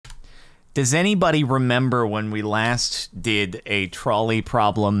Does anybody remember when we last did a trolley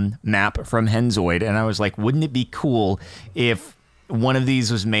problem map from Henzoid? And I was like, wouldn't it be cool if one of these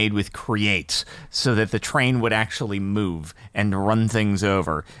was made with creates so that the train would actually move and run things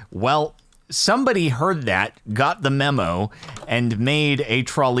over? Well, somebody heard that, got the memo, and made a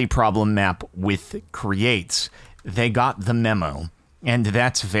trolley problem map with creates. They got the memo, and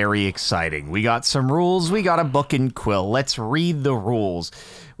that's very exciting. We got some rules. We got a book and quill. Let's read the rules.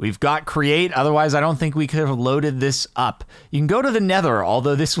 We've got create, otherwise I don't think we could have loaded this up. You can go to the nether,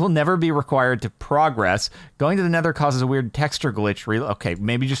 although this will never be required to progress. Going to the nether causes a weird texture glitch. Okay,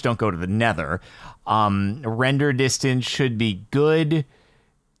 maybe just don't go to the nether. Render distance should be good.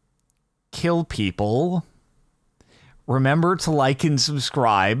 Kill people. Remember to like and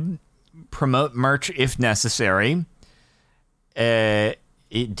subscribe. Promote merch if necessary. Do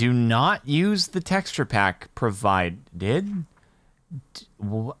not use the texture pack provided.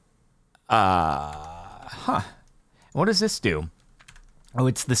 What does this do? Oh,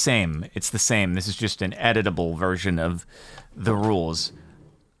 it's the same. It's the same. This is just an editable version of the rules.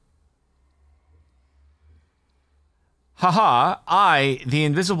 Haha, I, the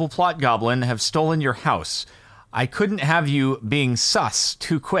invisible plot goblin, have stolen your house. I couldn't have you being sus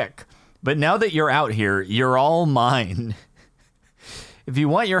too quick, but now that you're out here, you're all mine. If you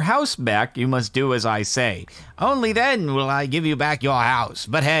want your house back, you must do as I say. Only then will I give you back your house.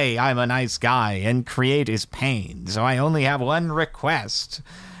 But hey, I'm a nice guy, and create is pain, so I only have one request.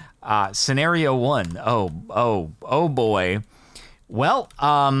 Scenario 1. Oh boy. Well,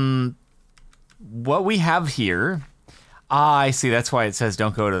 what we have here... I see, that's why it says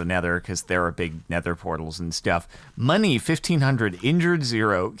don't go to the nether, because there are big nether portals and stuff. Money, 1,500. Injured,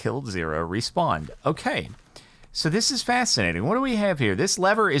 0. Killed, 0. Respawned. Okay. So this is fascinating. What do we have here? This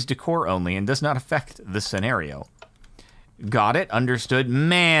lever is decor only and does not affect the scenario. Got it. Understood.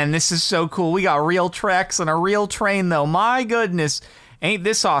 Man, this is so cool. We got real tracks and a real train, though. My goodness. Ain't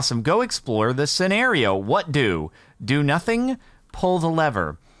this awesome? Go explore the scenario. What do? Do nothing? Pull the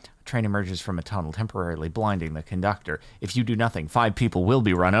lever. A train emerges from a tunnel, temporarily blinding the conductor. If you do nothing, 5 people will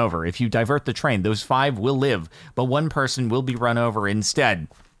be run over. If you divert the train, those 5 will live, but 1 person will be run over instead.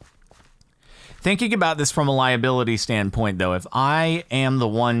 Thinking about this from a liability standpoint, though, if I am the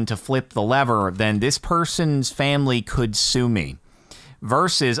one to flip the lever, then this person's family could sue me.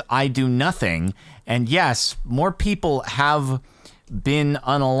 Versus I do nothing, and yes, more people have been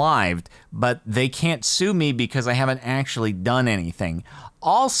unalived, but they can't sue me because I haven't actually done anything.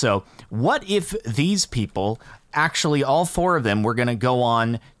 Also, what if these people, actually all 4 of them, were going to go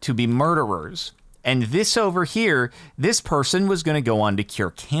on to be murderers? And this over here, this person was going to go on to cure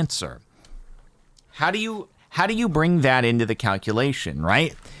cancer. How do you bring that into the calculation,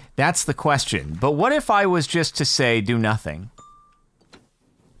 right? That's the question. But what if I was just to say do nothing?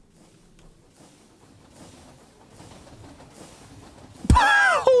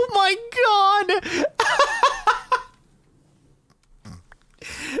 Oh my god!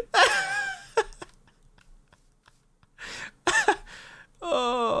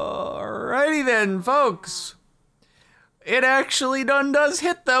 Alrighty then, folks. It actually does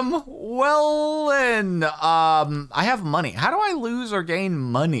hit them. Well then, I have money. How do I lose or gain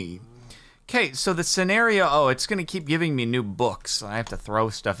money? Okay, so the scenario, it's going to keep giving me new books. I have to throw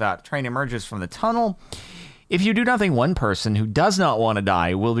stuff out. Train emerges from the tunnel. If you do nothing, 1 person who does not want to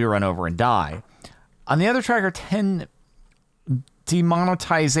die will be run over and die. On the other track are 10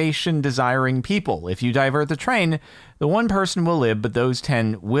 demonetization desiring people. If you divert the train, the 1 person will live, but those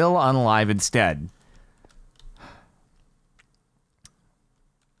 10 will unalive instead.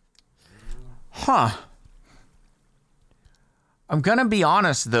 Huh. I'm gonna be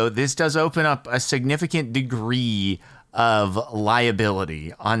honest, though, this does open up a significant degree of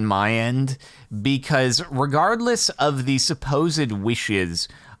liability on my end, because regardless of the supposed wishes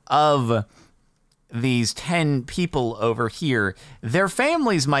of these 10 people over here, their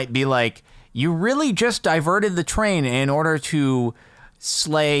families might be like, you really just diverted the train in order to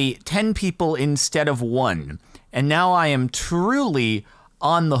slay 10 people instead of 1, and now I am truly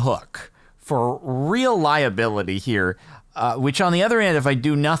on the hook for real liability here, which on the other end, if I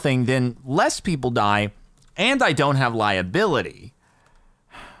do nothing, then less people die, and I don't have liability.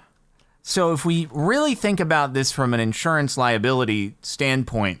 So if we really think about this from an insurance liability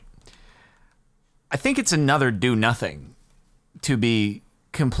standpoint, I think it's another do nothing, to be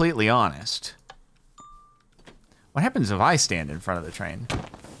completely honest. What happens if I stand in front of the train?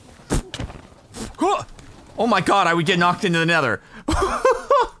 Oh my god, I would get knocked into the nether.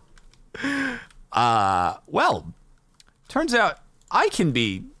 Well, turns out I can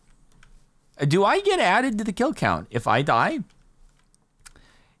be... Do I get added to the kill count if I die?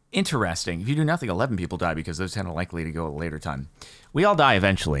 Interesting. If you do nothing, 11 people die because those 10 are likely to go at a later time. We all die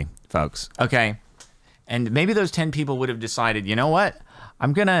eventually, folks. Okay? And maybe those 10 people would have decided, you know what? I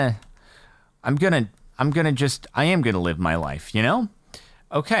am gonna live my life, you know?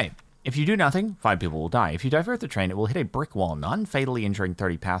 Okay. If you do nothing, 5 people will die. If you divert the train, it will hit a brick wall, non-fatally injuring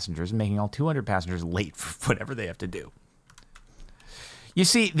 30 passengers and making all 200 passengers late for whatever they have to do. You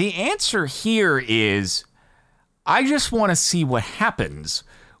see, the answer here is, I just want to see what happens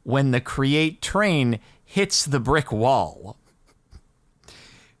when the create train hits the brick wall.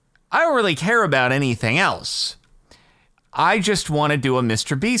 I don't really care about anything else. I just want to do a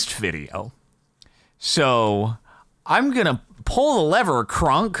Mr. Beast video. So I'm going to pull the lever,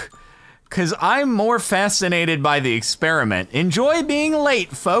 Crunk, because I'm more fascinated by the experiment. Enjoy being late,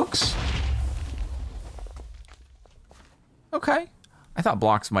 folks. Okay. I thought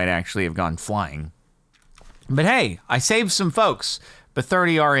blocks might actually have gone flying. But hey, I saved some folks, but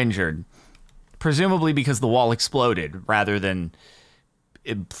 30 are injured. Presumably because the wall exploded rather than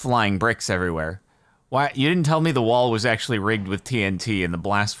flying bricks everywhere. Why, you didn't tell me the wall was actually rigged with TNT and the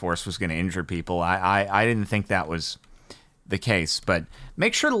blast force was going to injure people. I didn't think that was the case, but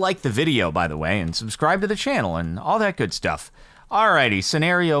make sure to like the video, by the way, and subscribe to the channel and all that good stuff. Alrighty,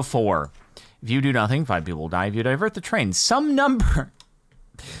 scenario 4. If you do nothing, 5 people will die. If you divert the train, some number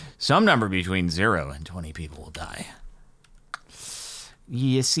between 0 and 20 people will die.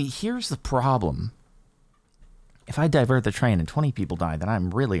 You see, here's the problem. If I divert the train and 20 people die, then I'm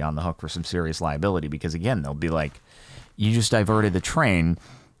really on the hook for some serious liability because, again, they'll be like, you just diverted the train,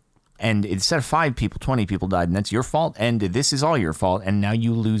 and instead of 5 people, 20 people died, and that's your fault, and this is all your fault, and now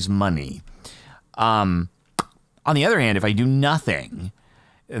you lose money. On the other hand, if I do nothing,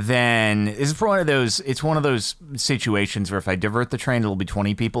 then it's one of those situations where if I divert the train, it'll be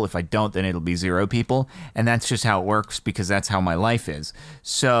 20 people. If I don't, then it'll be 0 people. And that's just how it works because that's how my life is.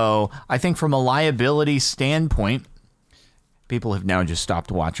 So I think from a liability standpoint, people have now just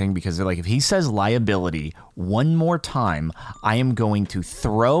stopped watching because they're like, if he says liability one more time, I am going to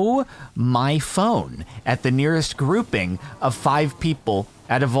throw my phone at the nearest grouping of 5 people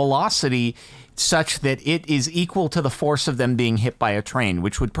at a velocity such that it is equal to the force of them being hit by a train,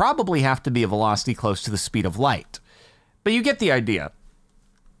 which would probably have to be a velocity close to the speed of light. But you get the idea.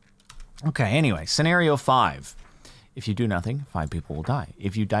 Okay, anyway, scenario 5. If you do nothing, 5 people will die.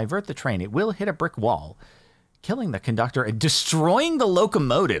 If you divert the train, it will hit a brick wall, killing the conductor and destroying the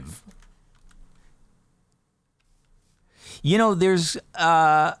locomotive. You know, there's...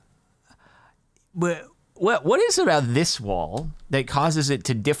 What is it about this wall that causes it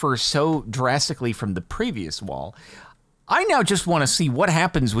to differ so drastically from the previous wall? I now just want to see what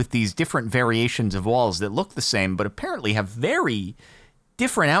happens with these different variations of walls that look the same but apparently have very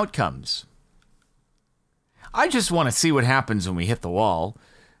different outcomes. I just want to see what happens when we hit the wall.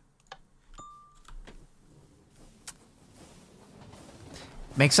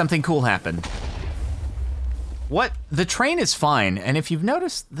 Make something cool happen. What? The train is fine, and if you've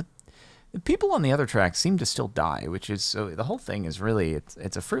noticed, the people on the other track seem to still die, which is, so the whole thing is really,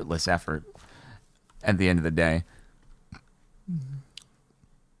 it's a fruitless effort at the end of the day.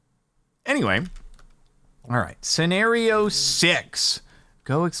 Anyway, all right, scenario 6.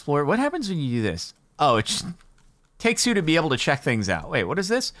 Go explore. What happens when you do this? Oh, it just takes you to be able to check things out. Wait, what is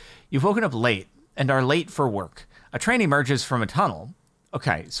this? You've woken up late and are late for work. A train emerges from a tunnel.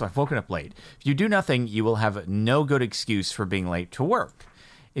 Okay, so I've woken up late. If you do nothing, you will have no good excuse for being late to work.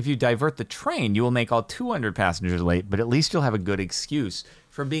 If you divert the train, you will make all 200 passengers late, but at least you'll have a good excuse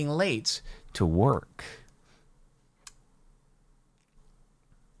for being late to work.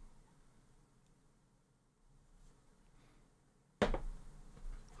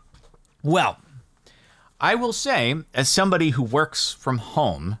 Well, I will say, as somebody who works from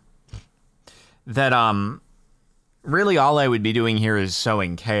home, that really all I would be doing here is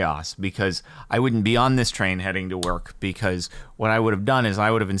sowing chaos, because I wouldn't be on this train heading to work, because what I would have done is I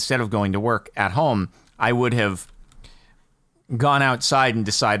would have, instead of going to work at home, I would have gone outside and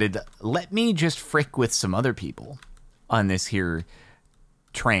decided, let me just frick with some other people on this here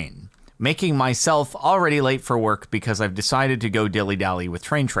train, making myself already late for work because I've decided to go dilly-dally with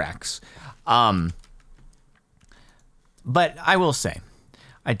train tracks. But I will say,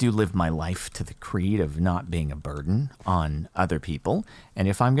 I do live my life to the creed of not being a burden on other people. And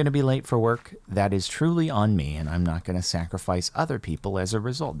if I'm going to be late for work, that is truly on me, and I'm not going to sacrifice other people as a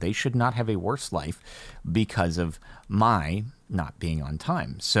result. They should not have a worse life because of my not being on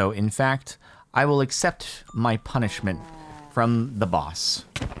time. So, in fact, I will accept my punishment from the boss.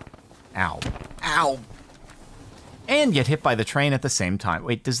 Ow. Ow! And get hit by the train at the same time.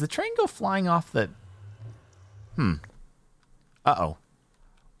 Wait, does the train go flying off the... Uh-oh.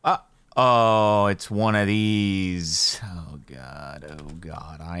 Oh, it's one of these. Oh,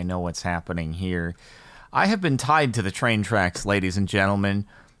 God, I know what's happening here. I have been tied to the train tracks, ladies and gentlemen.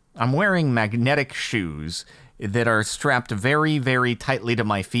 I'm wearing magnetic shoes that are strapped very, very tightly to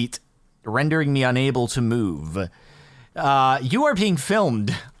my feet, rendering me unable to move. You are being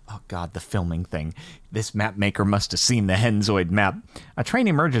filmed. Oh, God, the filming thing. This map maker must have seen the Henzoid map. A train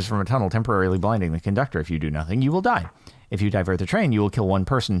emerges from a tunnel, temporarily blinding the conductor. If you do nothing, you will die. If you divert the train, you will kill one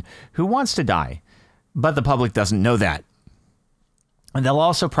person who wants to die. But the public doesn't know that. And they'll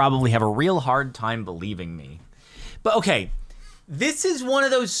also probably have a real hard time believing me. But okay, this is one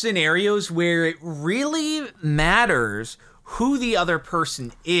of those scenarios where it really matters who the other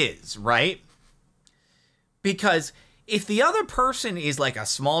person is, right? Because if the other person is like a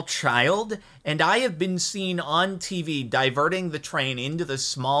small child, and I have been seen on TV diverting the train into the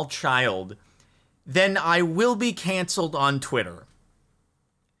small child, then I will be canceled on Twitter.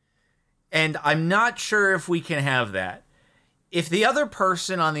 And I'm not sure if we can have that. If the other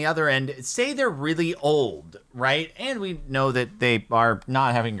person on the other end, say they're really old, right? And we know that they are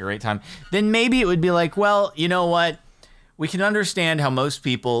not having a great time, then maybe it would be like, well, you know what? We can understand how most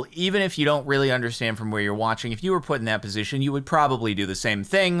people, even if you don't really understand from where you're watching, if you were put in that position, you would probably do the same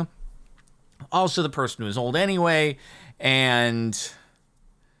thing. Also, the person was old anyway, and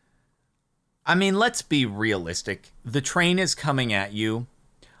I mean, let's be realistic. The train is coming at you.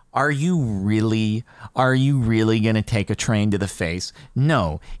 Are you really going to take a train to the face?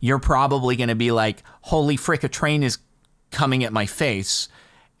 No, you're probably going to be like, holy frick, a train is coming at my face,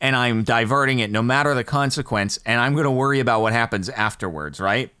 and I'm diverting it no matter the consequence, and I'm going to worry about what happens afterwards,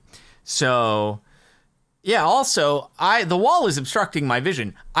 right? So, yeah, also, the wall is obstructing my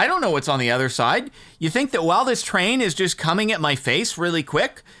vision. I don't know what's on the other side. You think that while this train is just coming at my face really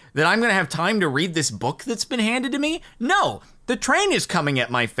quick, that I'm going to have time to read this book that's been handed to me? No, the train is coming at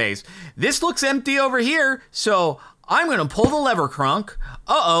my face. This looks empty over here, so I'm going to pull the lever, Kronk.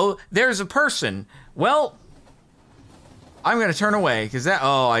 Uh-oh, there's a person. Well, I'm going to turn away, because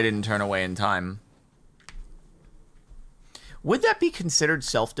I didn't turn away in time. Would that be considered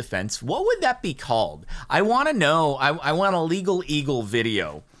self-defense? What would that be called? I want to know. I want a Legal Eagle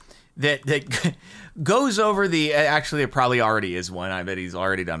video that goes over the, actually it probably already is one, I bet he's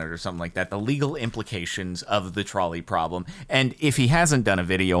already done it or something like that, the legal implications of the trolley problem. And if he hasn't done a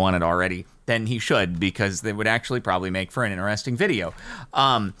video on it already, then he should, because they would actually probably make for an interesting video.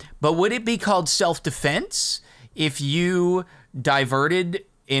 But would it be called self-defense if you diverted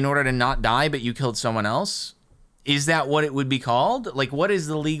in order to not die, but you killed someone else? Is that what it would be called? Like, what is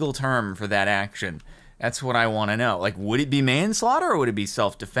the legal term for that action? That's what I want to know. Like, would it be manslaughter or would it be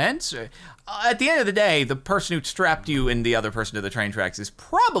self-defense? At the end of the day, the person who strapped you and the other person to the train tracks is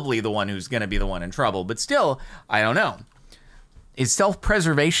probably the one who's going to be the one in trouble. But still, I don't know. Is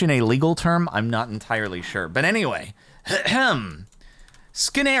self-preservation a legal term? I'm not entirely sure. But anyway,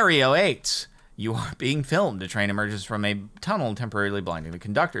 Scenario 8. You are being filmed. A train emerges from a tunnel, temporarily blinding the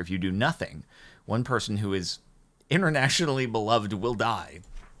conductor. If you do nothing, one person who is internationally beloved will die.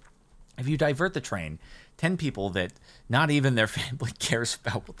 If you divert the train, 10 people that not even their family cares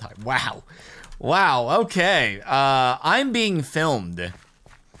about will die. Wow. Wow, okay. I'm being filmed.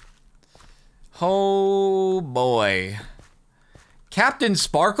 Oh, boy. Captain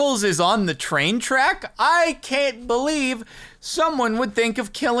Sparkles is on the train track? I can't believe someone would think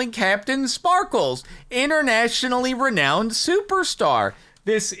of killing Captain Sparkles, internationally renowned superstar.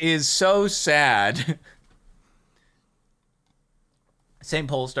 This is so sad. St.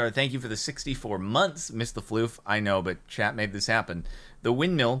 Polestar, thank you for the 64 months. Missed the floof, I know, but chat made this happen. The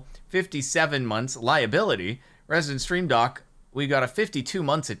Windmill, 57 months. Liability, Resident Stream Doc, we got a 52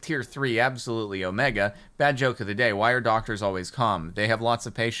 months at Tier 3, absolutely Omega. Bad joke of the day, why are doctors always calm? They have lots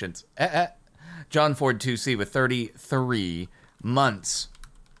of patience. John Ford 2C with 33 months.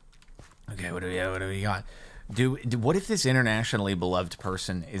 Okay, what do we got? What if this internationally beloved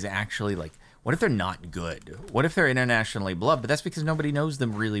person is actually like, what if they're not good? What if they're internationally beloved, but that's because nobody knows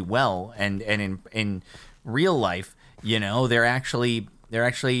them really well, and in real life, you know, they're actually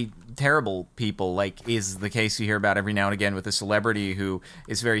terrible people, like is the case you hear about every now and again with a celebrity who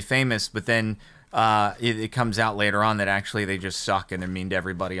is very famous, but then it comes out later on that actually they just suck and they're mean to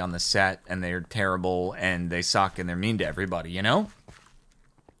everybody on the set, and they're terrible and they suck and they're mean to everybody, you know?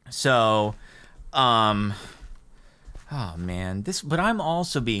 So, oh man, but I'm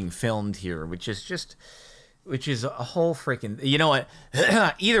also being filmed here, which is a whole freaking, you know what?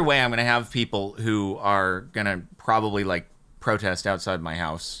 Either way, I'm going to have people who are going to probably like protest outside my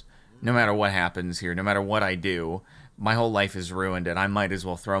house, no matter what happens here, no matter what I do. My whole life is ruined, and I might as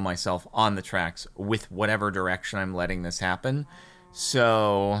well throw myself on the tracks with whatever direction I'm letting this happen.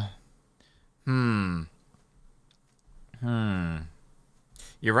 So, You're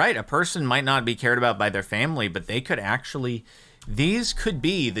right. A person might not be cared about by their family, but they could actually... These could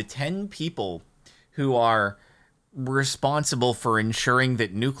be the 10 people who are responsible for ensuring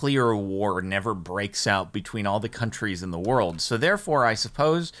that nuclear war never breaks out between all the countries in the world. So therefore, I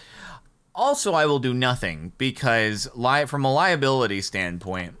suppose... Also, I will do nothing, because from a liability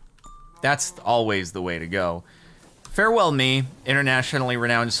standpoint, that's always the way to go. Farewell me, internationally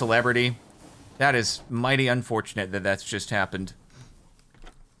renowned celebrity. That is mighty unfortunate that that's just happened.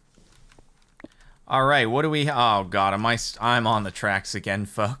 All right, what do we... Oh, God, I'm on the tracks again,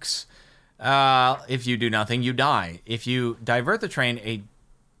 folks. If you do nothing, you die. If you divert the train, a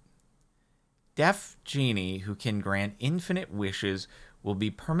deaf genie who can grant infinite wishes will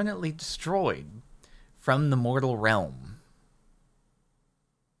be permanently destroyed from the mortal realm.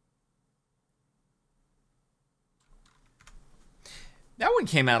 That one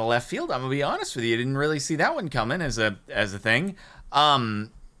came out of left field. I'm gonna be honest with you. I didn't really see that one coming as a thing.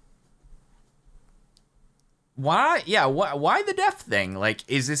 Why? Yeah. Why the deaf thing? Like,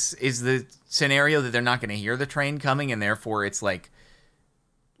 is the scenario that they're not gonna hear the train coming and therefore it's like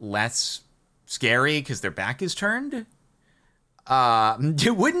less scary because their back is turned?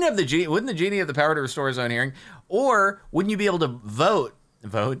 Wouldn't the genie have the power to restore his own hearing? Or wouldn't you be able to vote?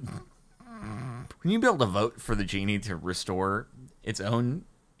 Wouldn't you be able to vote for the genie to restore its own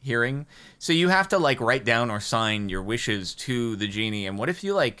hearing? So you have to like write down or sign your wishes to the genie. And what if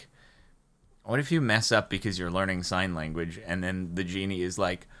you mess up because you're learning sign language and then the genie is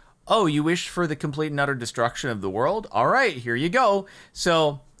like, oh, you wished for the complete and utter destruction of the world? All right, here you go.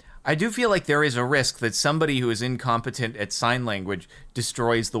 So I do feel like there is a risk that somebody who is incompetent at sign language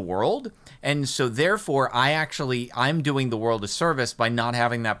destroys the world. And so therefore, I'm doing the world a service by not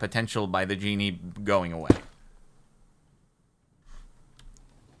having that potential by the genie going away.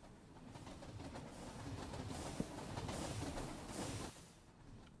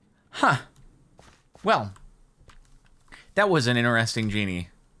 Huh. Well, that was an interesting genie,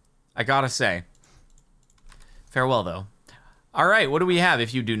 I gotta say. Farewell, though. All right, what do we have?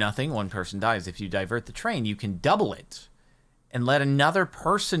 If you do nothing, one person dies. If you divert the train, you can double it and let another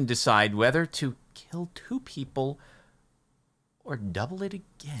person decide whether to kill 2 people or double it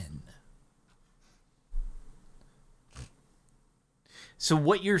again. So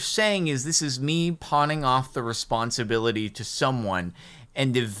what you're saying is this is me pawning off the responsibility to someone,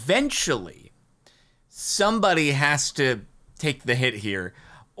 and eventually somebody has to take the hit here.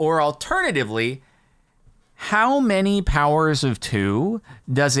 Or alternatively, how many powers of 2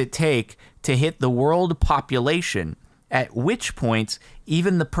 does it take to hit the world population, at which point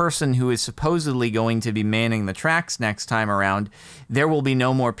even the person who is supposedly going to be manning the tracks next time around, there will be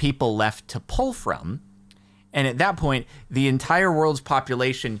no more people left to pull from. And at that point, the entire world's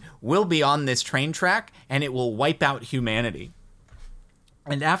population will be on this train track and it will wipe out humanity.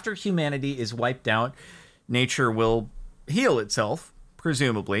 And after humanity is wiped out, nature will heal itself,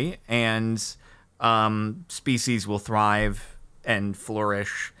 presumably, and species will thrive and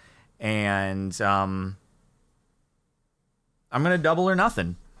flourish, and I'm gonna double or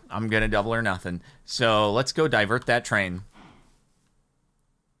nothing. So let's go divert that train.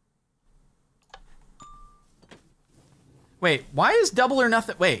 Wait, why is double or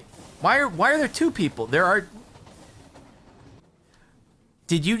nothing? Wait, why are there 2 people?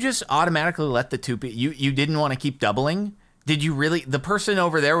 Did you just automatically let the 2 people? You didn't want to keep doubling? Did you really? The person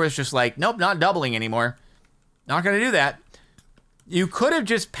over there was just like, nope, not doubling anymore. Not going to do that. You could have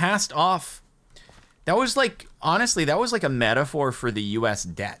just passed off. That was like, honestly, that was like a metaphor for the U.S.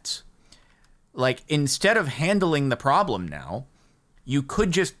 debt. Like, instead of handling the problem now, you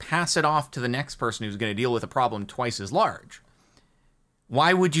could just pass it off to the next person who's going to deal with a problem twice as large.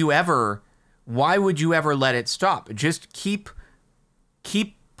 Why would you ever let it stop? Just keep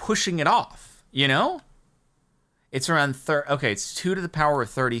pushing it off, you know? It's around okay, it's 2 to the power of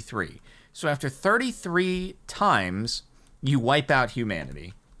 33. So after 33 times, you wipe out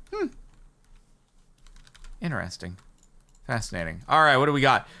humanity. Interesting. Fascinating. All right, what do we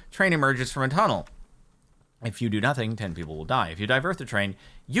got? Train emerges from a tunnel. If you do nothing, 10 people will die. If you divert the train,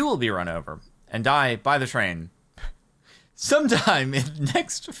 you will be run over and die by the train. Sometime in the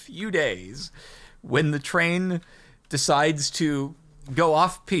next few days, when the train decides to go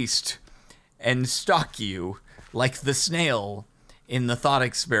off-piste and stalk you like the snail in the thought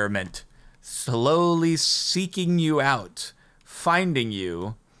experiment, slowly seeking you out, finding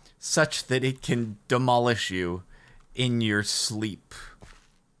you, such that it can demolish you in your sleep.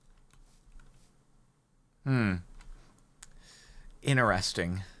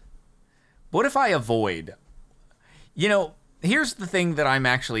 Interesting. What if I avoid? You know, here's the thing that I'm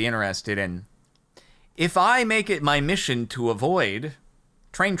actually interested in. if I make it my mission to avoid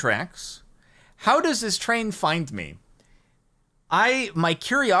train tracks, how does this train find me? My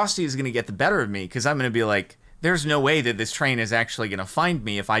curiosity is going to get the better of me because I'm going to be like, there's no way that this train is actually going to find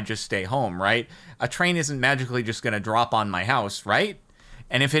me if I just stay home, right? A train isn't magically just going to drop on my house, right?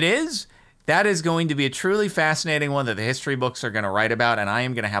 And if it is, that is going to be a truly fascinating one that the history books are going to write about, and I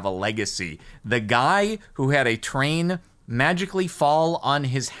am going to have a legacy. The guy who had a train magically fall on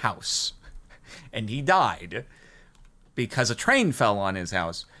his house, and he died because a train fell on his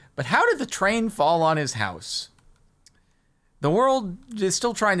house. But how did the train fall on his house? The world is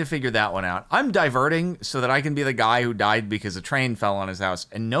still trying to figure that one out. I'm diverting so that I can be the guy who died because a train fell on his house,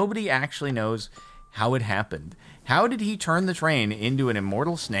 and nobody actually knows how it happened. How did he turn the train into an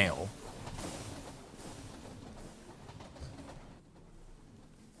immortal snail?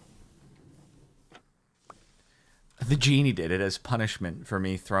 The genie did it as punishment for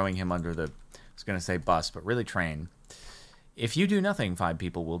me throwing him under the, I was going to say bus, but really train. If you do nothing, 5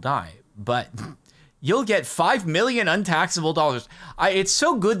 people will die. But you'll get 5 million untaxable dollars. It's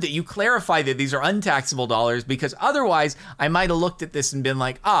so good that you clarify that these are untaxable dollars, because otherwise I might have looked at this and been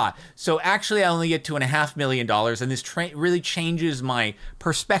like, so actually I only get $2.5 million, and this really changes my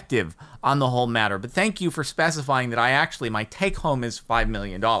perspective on the whole matter. But thank you for specifying that my take home is $5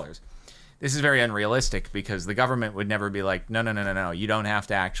 million. This is very unrealistic because the government would never be like, no, you don't have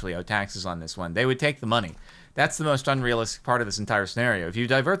to actually owe taxes on this one. They would take the money. That's the most unrealistic part of this entire scenario. If you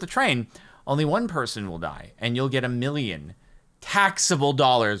divert the train, only one person will die, and you'll get 1 million taxable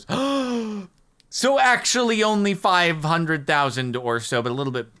dollars. So actually only 500,000 or so, but a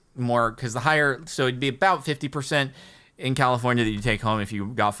little bit more, because the higher, so it'd be about 50% in California that you take home if you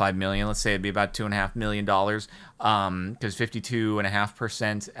got 5 million. Let's say it'd be about $2.5 million, because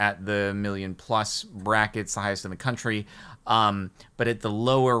 52.5% at the million plus brackets, the highest in the country. But at the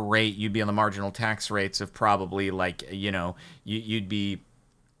lower rate, you'd be on the marginal tax rates of probably like, you'd be,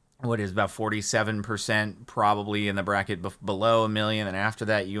 what is about 47% probably in the bracket below 1 million, and after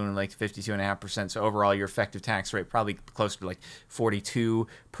that you only like 52.5%. So overall your effective tax rate probably closer to like 42%.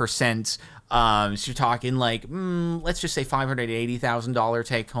 So you're talking like let's just say $580,000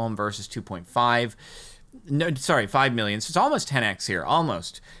 take home versus 2.5. No, sorry, 5 million. So it's almost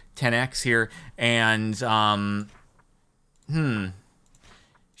 10x here, and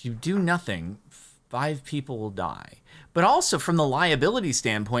if you do nothing, 5 people will die. But also from the liability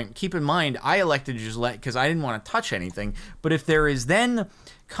standpoint, keep in mind, I elected to just because I didn't want to touch anything. But if there is then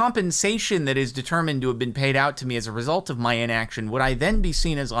compensation that is determined to have been paid out to me as a result of my inaction, would I then be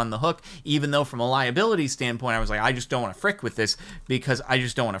seen as on the hook, even though from a liability standpoint, I was like, I just don't want to frick with this because I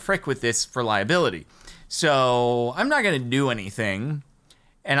just don't want to frick with this for liability. So I'm not going to do anything.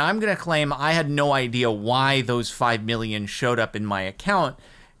 And I'm going to claim I had no idea why those 5 million showed up in my account.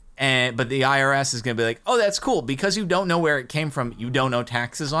 But the IRS is going to be like, oh, that's cool. Because you don't know where it came from, you don't owe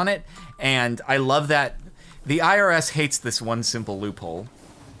taxes on it. And I love that. The IRS hates this one simple loophole.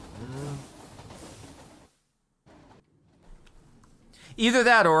 Either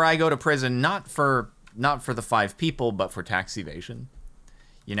that or I go to prison, not for the 5 people, but for tax evasion.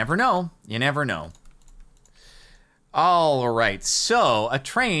 You never know. You never know. All right, so a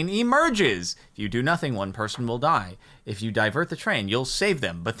train emerges. If you do nothing, 1 person will die. If you divert the train, you'll save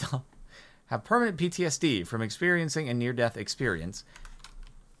them, but they'll have permanent PTSD from experiencing a near-death experience.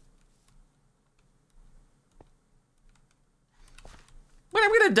 But I'm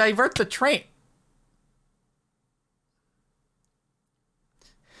going to divert the train.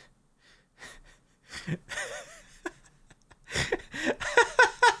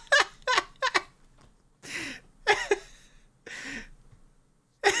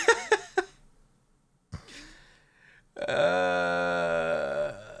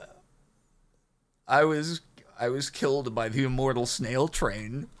 I was killed by the immortal snail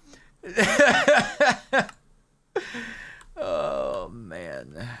train. Oh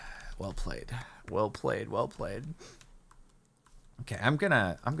man, well played, well played, well played. Okay, I'm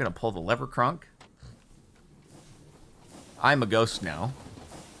gonna pull the lever crunk. I'm a ghost now.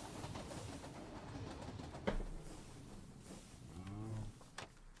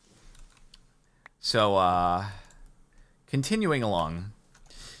 So continuing along.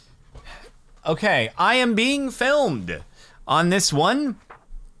 Okay, I am being filmed on this one.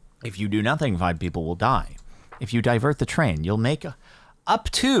 If you do nothing, 5 people will die. If you divert the train, you'll make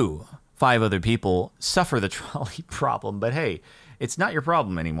up to 5 other people suffer the trolley problem. But hey, it's not your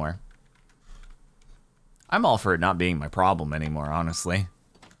problem anymore. I'm all for it not being my problem anymore, honestly.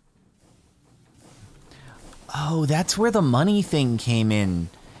 Oh, that's where the money thing came in.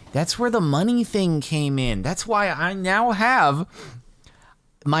 That's where the money thing came in. That's why I now have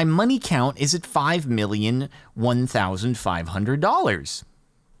my money count is at $5,001,500.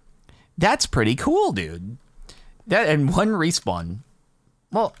 That's pretty cool, dude. That and one respawn.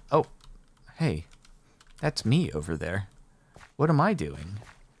 Well, oh, hey, that's me over there. What am I doing?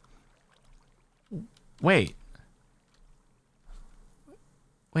 Wait.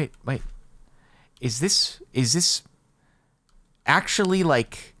 Is this actually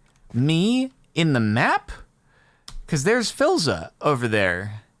like me in the map? Because there's Filza over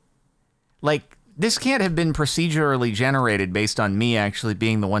there. Like, this can't have been procedurally generated based on me actually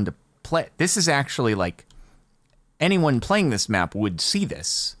being the one to play. This is actually like anyone playing this map would see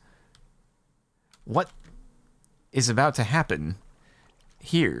this. What is about to happen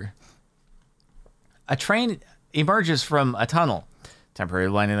here? A train emerges from a tunnel,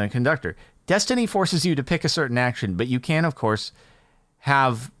 temporarily blinding the conductor. Destiny forces you to pick a certain action, but you can, of course,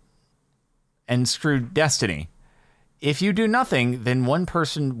 have and screw destiny. If you do nothing, then one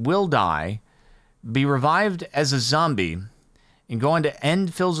person will die, be revived as a zombie, and go on to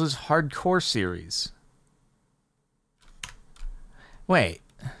end Filza's hardcore series. Wait,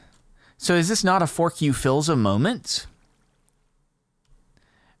 so is this not a fork you Filza moment?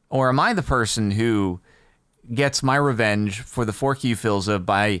 Or am I the person who gets my revenge for the fork you Filza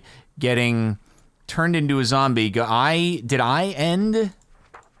by getting turned into a zombie? Did I end?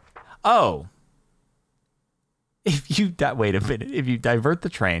 Oh. Wait a minute. If you divert the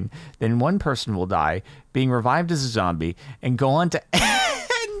train, then one person will die, being revived as a zombie, and go on to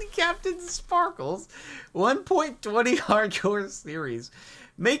end Captain Sparkle's 1.20 hardcore series,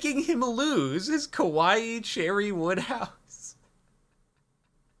 making him lose his kawaii cherry wood house.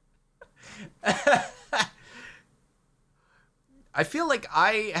 I feel like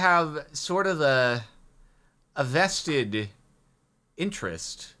I have sort of a vested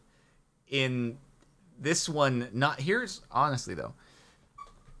interest in this one. Here's honestly though,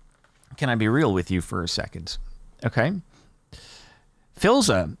 can I be real with you for a second? Okay.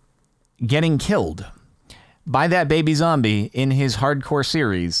 Filza getting killed by that baby zombie in his hardcore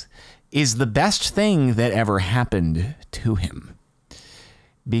series is the best thing that ever happened to him.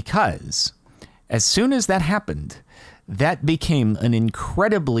 Because as soon as that happened, that became an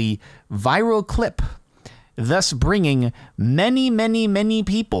incredibly viral clip, thus bringing many, many, many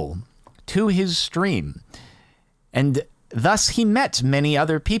people to his stream. And thus he met many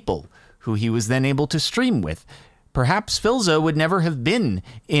other people who he was then able to stream with. Perhaps Filza would never have been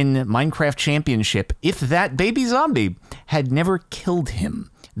in Minecraft Championship if that baby zombie had never killed him.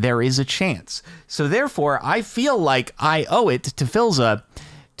 There is a chance. So therefore, I feel like I owe it to Filza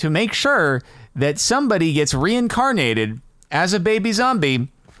to make sure that somebody gets reincarnated as a baby zombie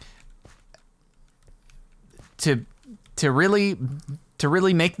to really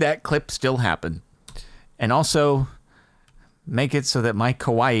make that clip still happen. And also make it so that my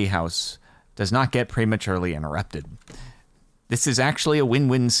kawaii house does not get prematurely interrupted. This is actually a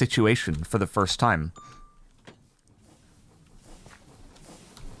win-win situation for the first time.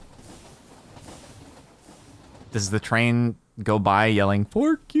 Does the train go by yelling,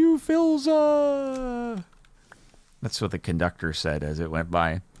 "Fork you, Filza"? That's what the conductor said as it went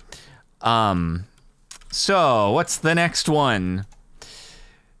by. So, what's the next one?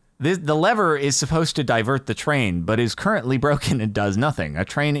 The lever is supposed to divert the train, but is currently broken and does nothing. A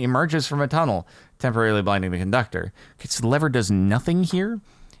train emerges from a tunnel, temporarily blinding the conductor. Okay, so the lever does nothing here?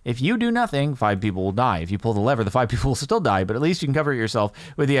 If you do nothing, 5 people will die. If you pull the lever, the 5 people will still die, but at least you can cover yourself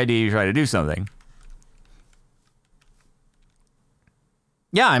with the idea you try to do something.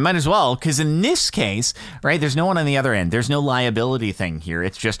 Yeah, I might as well, because in this case, right, there's no one on the other end. There's no liability thing here.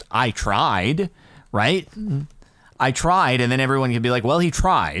 It's just, I tried, right? I tried, and then everyone can be like, well, he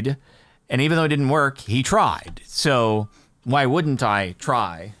tried. And even though it didn't work, he tried. So why wouldn't I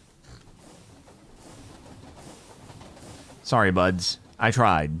try? Sorry, buds. I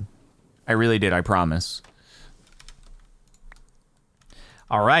tried. I really did, I promise.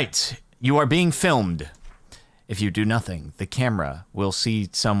 All right. You are being filmed. If you do nothing, the camera will see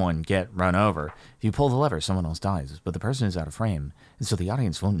someone get run over. If you pull the lever, someone else dies, but the person is out of frame, and so the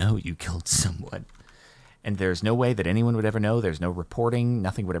audience won't know you killed someone. And there's no way that anyone would ever know. There's no reporting.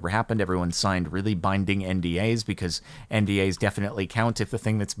 Nothing would ever happen. Everyone signed really binding NDAs because NDAs definitely count if the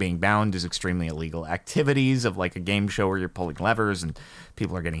thing that's being bound is extremely illegal activities of like a game show where you're pulling levers and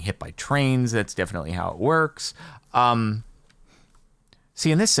people are getting hit by trains. That's definitely how it works. See,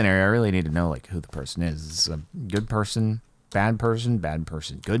 in this scenario, I really need to know like who the person is. Is this a good person, bad person,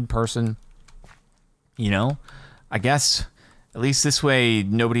 good person? You know, I guess at least this way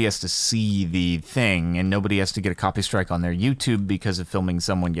nobody has to see the thing and nobody has to get a copy strike on their YouTube because of filming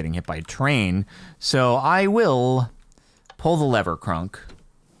someone getting hit by a train. So I will pull the lever, Crunk.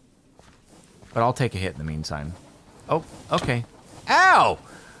 But I'll take a hit in the meantime. Oh, okay. Ow!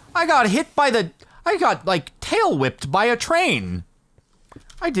 I got hit by the... I got, like, tail whipped by a train.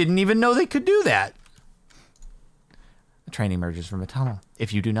 I didn't even know they could do that. A train emerges from a tunnel.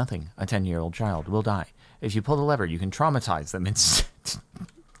 If you do nothing, a 10-year-old child will die. If you pull the lever, you can traumatize them instead.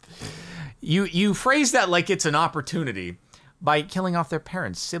 You phrase that like it's an opportunity by killing off their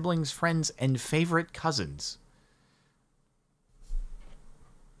parents, siblings, friends, and favorite cousins.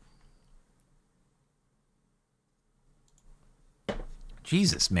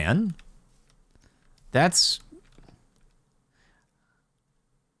 Jesus, man. That's...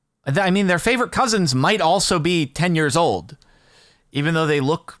 I mean, their favorite cousins might also be 10 years old, even though they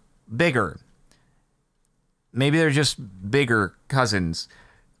look bigger. Maybe they're just bigger cousins.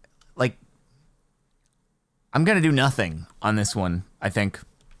 Like, I'm going to do nothing on this one, I think.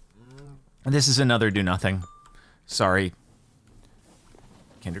 This is another do nothing. Sorry,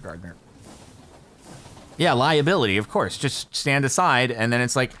 kindergartner. Yeah, liability, of course. Just stand aside, and then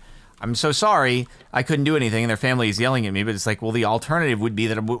it's like, I'm so sorry, I couldn't do anything, and their family is yelling at me, but it's like, well, the alternative would be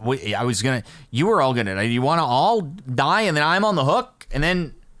that I was gonna, you were all gonna, you wanna all die, and then I'm on the hook, and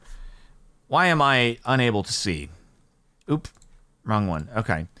then, why am I unable to see? Oop, wrong one,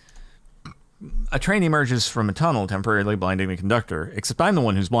 okay. A train emerges from a tunnel, temporarily blinding the conductor, except I'm the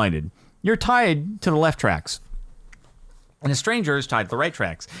one who's blinded. You're tied to the left tracks. And a stranger is tied to the right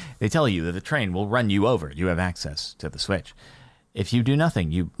tracks. They tell you that the train will run you over. You have access to the switch. If you do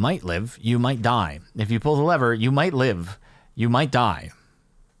nothing, you might live, you might die. If you pull the lever, you might live, you might die.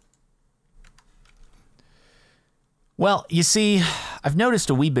 Well, you see, I've noticed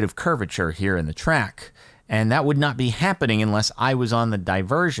a wee bit of curvature here in the track, and that would not be happening unless I was on the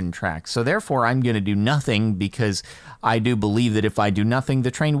diversion track. So therefore, I'm going to do nothing because I do believe that if I do nothing,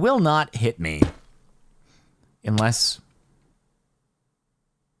 the train will not hit me. Unless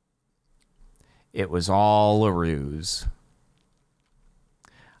it was all a ruse.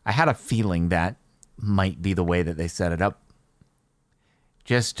 I had a feeling that might be the way that they set it up.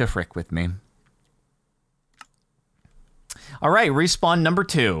 Just to frick with me. All right, respawn number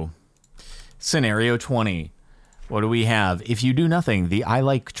 2. Scenario 20. What do we have? If you do nothing, the I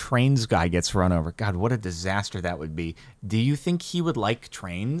like trains guy gets run over. God, what a disaster that would be. Do you think he would like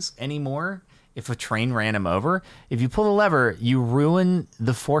trains anymore if a train ran him over? If you pull the lever, you ruin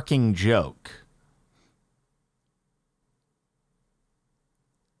the forking joke.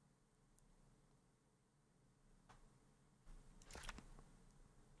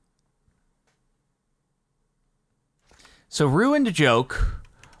 So ruined joke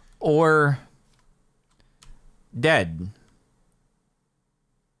or dead.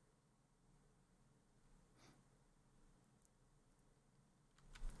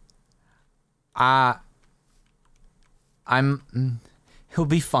 He'll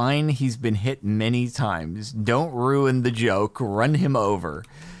be fine. He's been hit many times. Don't ruin the joke. Run him over.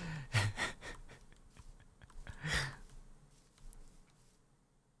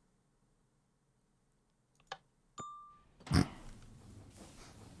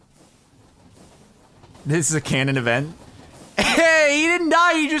 This is a canon event. Hey, he didn't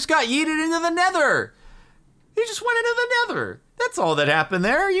die. He just got yeeted into the nether. He just went into the nether. That's all that happened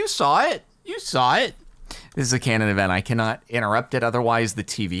there. You saw it. You saw it. This is a canon event. I cannot interrupt it. Otherwise, the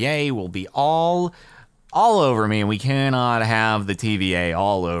TVA will be all over me. And we cannot have the TVA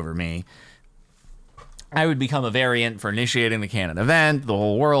all over me. I would become a variant for initiating the canon event. The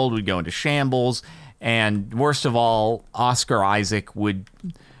whole world would go into shambles. And worst of all, Oscar Isaac would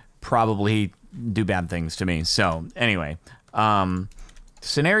probably do bad things to me. So anyway,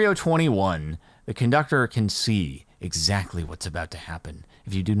 scenario 21, the conductor can see exactly what's about to happen.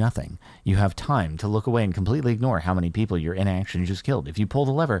 If you do nothing, you have time to look away and completely ignore how many people your inaction just killed. If you pull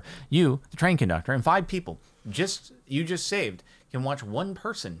the lever, you, the train conductor, and 5 people you just saved can watch one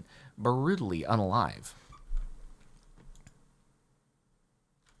person brutally unalive.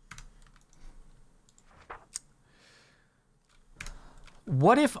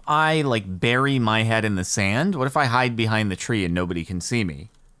 What if I, like, bury my head in the sand? What if I hide behind the tree and nobody can see me?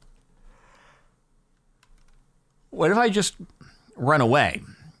 What if I just run away,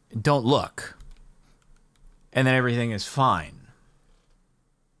 don't look, and then everything is fine?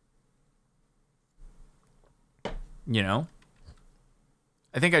 You know?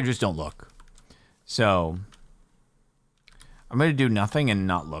 I think I just don't look. So, I'm going to do nothing and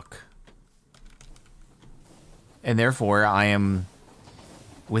not look. And therefore, I am...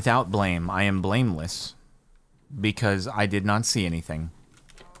 without blame. I am blameless because I did not see anything.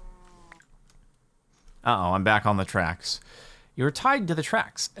 Uh-oh, I'm back on the tracks. You're tied to the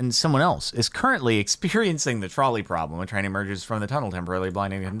tracks, and someone else is currently experiencing the trolley problem. When train emerges from the tunnel, temporarily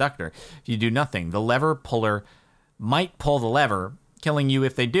blinding the conductor. If you do nothing, the lever puller might pull the lever, killing you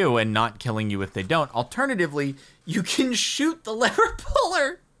if they do, and not killing you if they don't. Alternatively, you can shoot the lever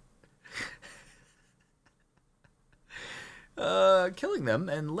puller, killing them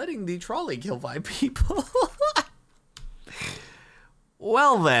and letting the trolley kill 5 people.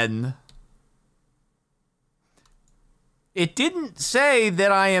 Well then, it didn't say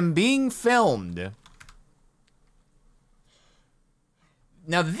that I am being filmed.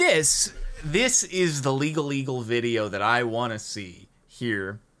 Now this is the legal video that I want to see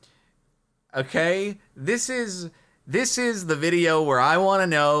here. Okay? This is the video where I want to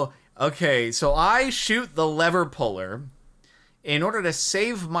know, okay, so I shoot the lever puller in order to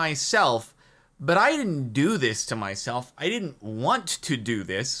save myself, but I didn't do this to myself. I didn't want to do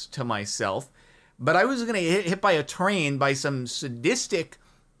this to myself, but I was going to get hit by a train by some sadistic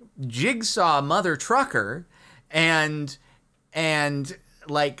jigsaw mother trucker, and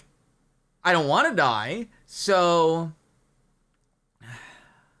like, I don't want to die, so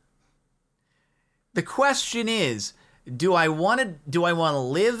the question is, do I want to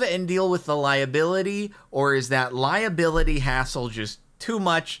live and deal with the liability, or is that liability hassle just too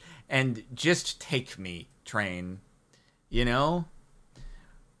much and just take me, train? You know?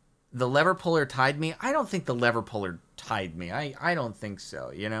 The lever puller tied me. I don't think the lever puller tied me. I don't think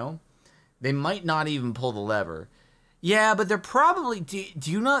so, you know? They might not even pull the lever. Yeah, but they're probably...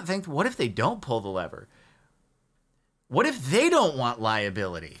 Do you not think... What if they don't pull the lever? What if they don't want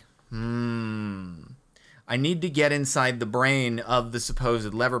liability? I need to get inside the brain of the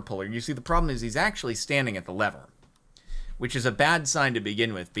supposed lever puller. You see, the problem is he's actually standing at the lever, which is a bad sign to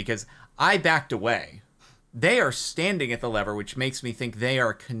begin with, because I backed away. They are standing at the lever, which makes me think they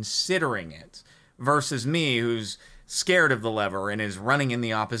are considering it, versus me, who's scared of the lever and is running in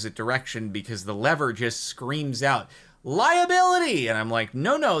the opposite direction because the lever just screams out, liability! And I'm like,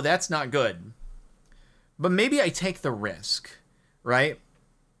 no, that's not good. But maybe I take the risk, right?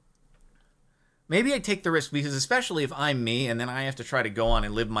 Maybe I take the risk because, especially if I'm me and then I have to try to go on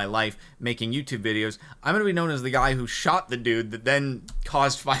and live my life making YouTube videos, I'm going to be known as the guy who shot the dude that then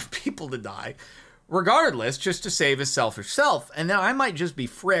caused 5 people to die, regardless, just to save his selfish self. And then I might just be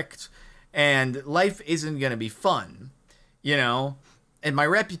fricked and life isn't going to be fun, you know? And my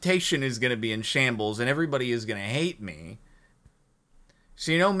reputation is going to be in shambles and everybody is going to hate me.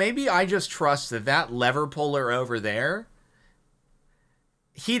 So, you know, maybe I just trust that lever puller over there,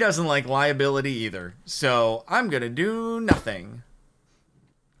 he doesn't like liability either. So I'm going to do nothing.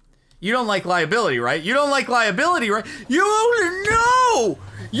 You don't like liability, right? You don't like liability, right? No!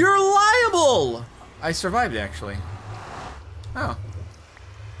 You're liable! I survived, actually. Oh.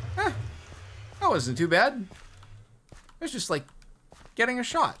 That wasn't too bad. It was just like getting a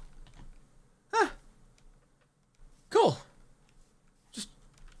shot. Cool. Just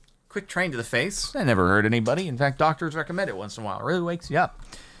quick train to the face. I never hurt anybody. In fact, doctors recommend it once in a while. It really wakes you up.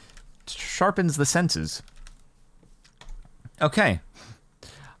 It sharpens the senses. Okay.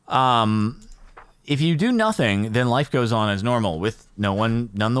 If you do nothing, then life goes on as normal, with none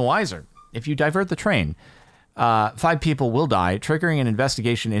the wiser. If you divert the train, 5 people will die, triggering an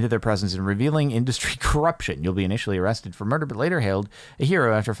investigation into their presence and revealing industry corruption. You'll be initially arrested for murder, but later hailed a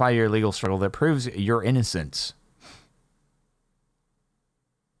hero after a 5-year legal struggle that proves your innocence.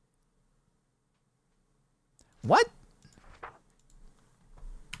 What?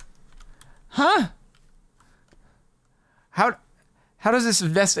 Huh? How does this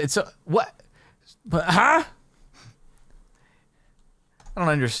invest? It's what? But huh? I don't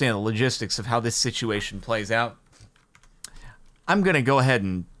understand the logistics of how this situation plays out. I'm gonna go ahead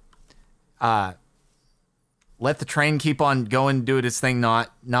and let the train keep on going, do its thing,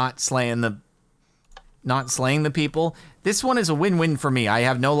 not slaying the people. This one is a win-win for me. I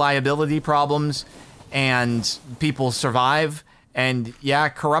have no liability problems, and people survive. And yeah,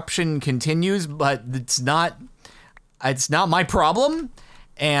 corruption continues, but it's not my problem.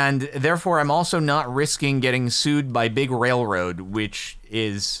 And therefore, I'm also not risking getting sued by Big Railroad, which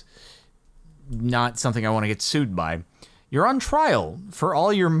is not something I want to get sued by. You're on trial for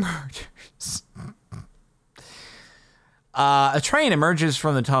all your murders. A train emerges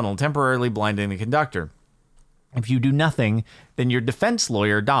from the tunnel, temporarily blinding the conductor. If you do nothing, then your defense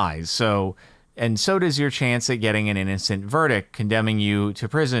lawyer dies. And so does your chance at getting an innocent verdict, condemning you to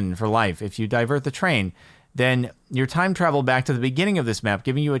prison for life. If you divert the train, then your time travel back to the beginning of this map,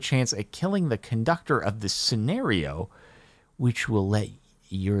 giving you a chance at killing the conductor of this scenario, which will let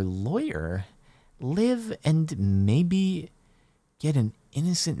your lawyer live and maybe get an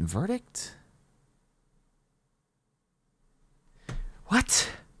innocent verdict? What?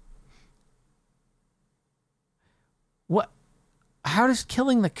 What? How does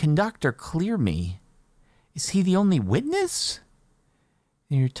killing the conductor clear me? Is he the only witness?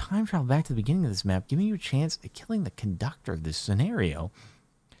 In your time travel back to the beginning of this map, giving you a chance at killing the conductor of this scenario,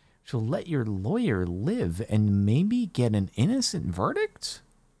 which will let your lawyer live and maybe get an innocent verdict?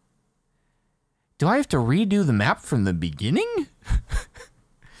 Do I have to redo the map from the beginning?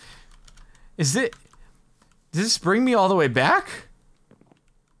 Does this bring me all the way back?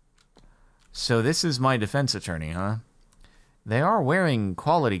 So this is my defense attorney, huh? They are wearing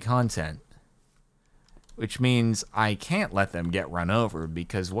quality content, which means I can't let them get run over,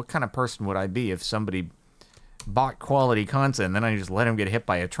 because what kind of person would I be if somebody bought quality content and then I just let him get hit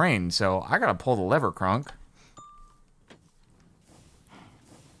by a train? So I gotta pull the lever, Kronk.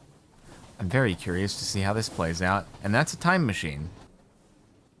 I'm very curious to see how this plays out, and that's a time machine.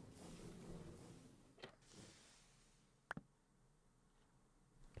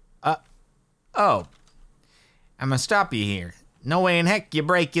 Oh. I'm gonna stop you here. No way in heck you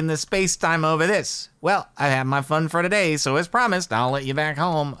breaking the space-time over this. Well, I had my fun for today, so as promised, I'll let you back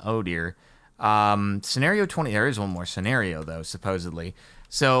home. Oh, dear. Scenario 20. There is one more scenario, though, supposedly.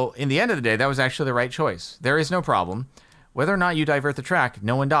 So, in the end of the day, that was actually the right choice. There is no problem. Whether or not you divert the track,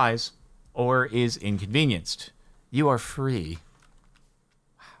 no one dies or is inconvenienced. You are free.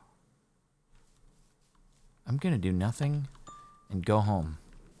 Wow. I'm gonna do nothing and go home.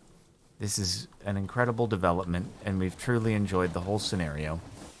 This is an incredible development, and we've truly enjoyed the whole scenario.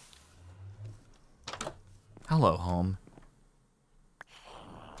 Hello, home.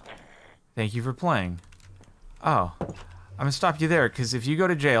 Thank you for playing. Oh, I'm gonna stop you there, because if you go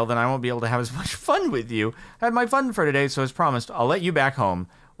to jail, then I won't be able to have as much fun with you. I had my fun for today, so as promised, I'll let you back home.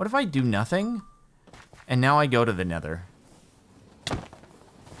 What if I do nothing, and now I go to the Nether?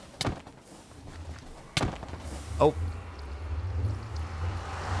 Oh.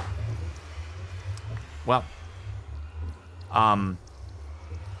 Well,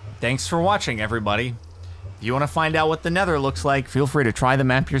 thanks for watching, everybody. If you want to find out what the Nether looks like, feel free to try the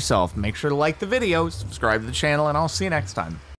map yourself. Make sure to like the video, subscribe to the channel, and I'll see you next time.